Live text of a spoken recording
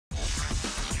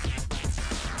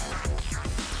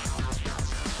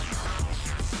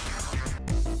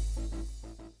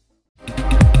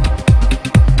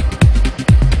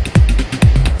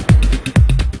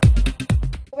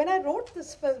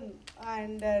this film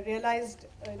and realized,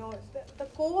 the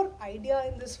core idea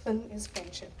in this film is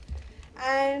friendship.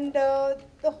 And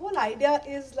the whole idea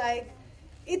is like,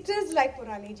 it is like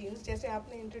पुरानी jeans, जैसे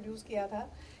आपने introduce किया था,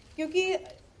 क्योंकि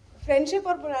friendship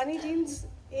और पुरानी jeans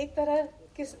एक तरह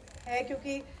किस है,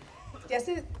 क्योंकि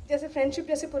जैसे जैसे friendship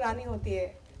जैसे पुरानी होती है,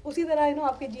 उसी तरह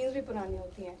आपकी jeans भी पुरानी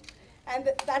होती हैं.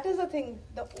 And that is the thing.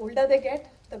 The older they get,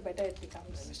 the better it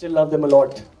becomes. You still love them a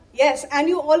lot. Yes, and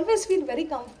you always feel very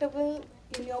comfortable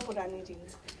in your Purani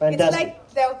jeans. Fantastic.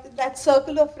 It's like that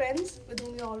circle of friends with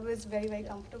whom you're always very, very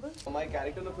comfortable. My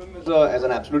character in the film is as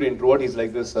an absolute introvert. He's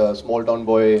like this small town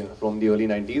boy from the early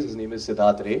 90s. His name is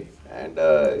Siddharth Ray. And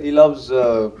he loves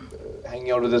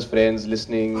hanging out with his friends,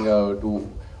 listening to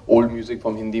old music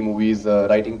from Hindi movies,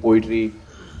 writing poetry.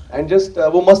 And just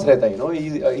वो मस्त रहता है,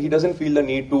 he doesn't feel the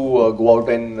need to go out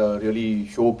and really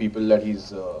show people that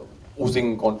he's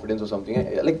oozing confidence or something.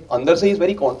 Like अंदर से he's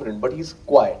very confident, but he's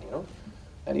quiet,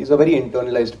 and he's a very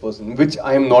internalized person, which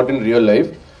I am not in real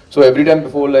life. So every time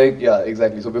before,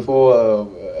 exactly. So before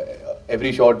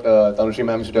every shot, Tanushree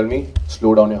ma'am used to tell me,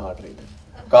 slow down your heart rate,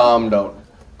 calm down.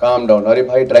 अरे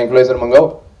भाई tranquilizer मंगाओ,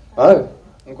 हाँ?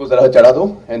 उनको जरा चढ़ा दो,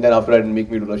 and then after that make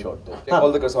me do the shot. They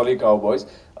call the Kasoli Cowboys.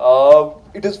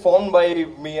 It is formed by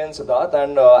me and Siddharth,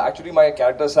 and actually my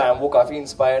character Sam, वो काफी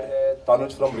inspired है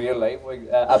Tanuj from real life. वो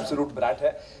absolute brat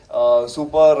है,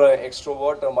 super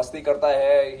extrovert, मस्ती करता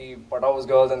है, he pataus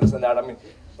girls and this and that. I mean,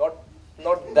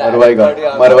 not that, but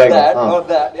yeah, not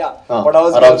that, yeah.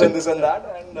 Pataus girls and this and that,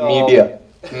 and media.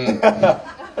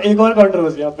 एक और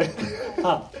controversy यहाँ पे.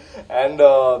 हाँ. And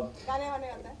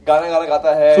गाना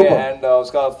गाता है, and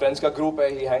उसका friends का group है,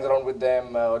 he hangs around with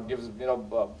them, gives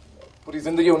पूरी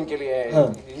जिंदगी उनके लिए है.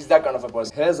 He's that kind of a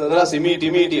person. है जरा सी मीठी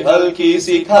मीठी हल्की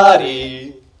सी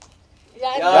खारी,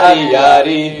 यारी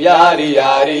यारी यारी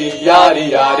यारी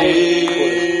यारी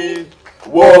यारी,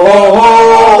 वो हो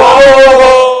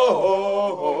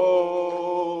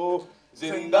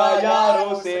जिंदा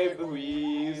यारों से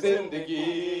हुई जिंदगी.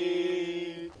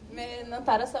 मैं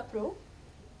Nantara Sapro.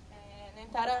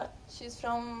 Nantara, she's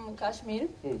from Kashmir,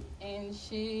 and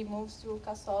she moves to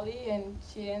Kasoli, and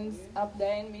she ends up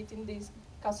there and meeting these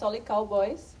Kasoli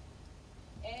cowboys.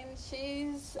 And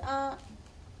she's a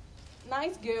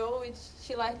nice girl, which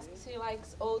she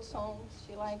likes old songs,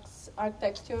 she likes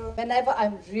architecture. Whenever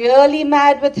I'm really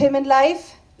mad with him in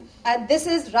life, and this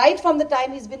is right from the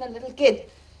time he's been a little kid,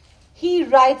 he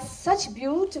writes such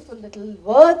beautiful little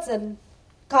words and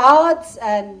cards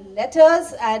and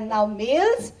letters and now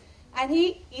mails. And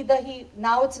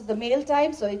now it's the mail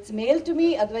time, so it's mail to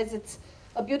me. Otherwise, it's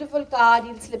a beautiful card.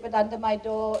 He'll slip it under my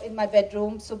door in my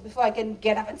bedroom. So before I can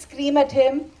get up and scream at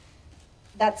him,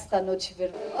 that's Tanuj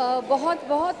Virwani.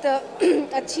 बहुत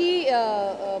अच्छी,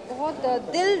 बहुत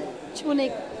दिल छूने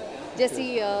जैसी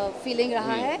feeling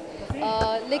रहा है.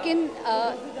 लेकिन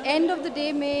end of the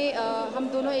day में हम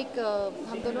दोनों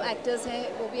एक्टर्स हैं,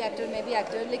 वो भी एक्टर, मैं भी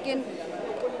एक्टर. लेकिन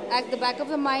at the back of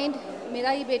the mind मेरा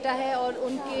ही बेटा है, और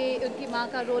उनकी माँ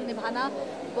का रोल निभाना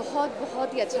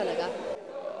बहुत ही अच्छा लगा.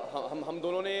 हम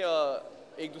दोनों ने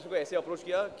एक दूसरे को ऐसे अप्रोच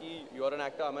किया कि you are an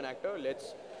actor, I am an actor,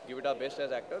 let's give it our best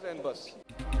as actors, and बस.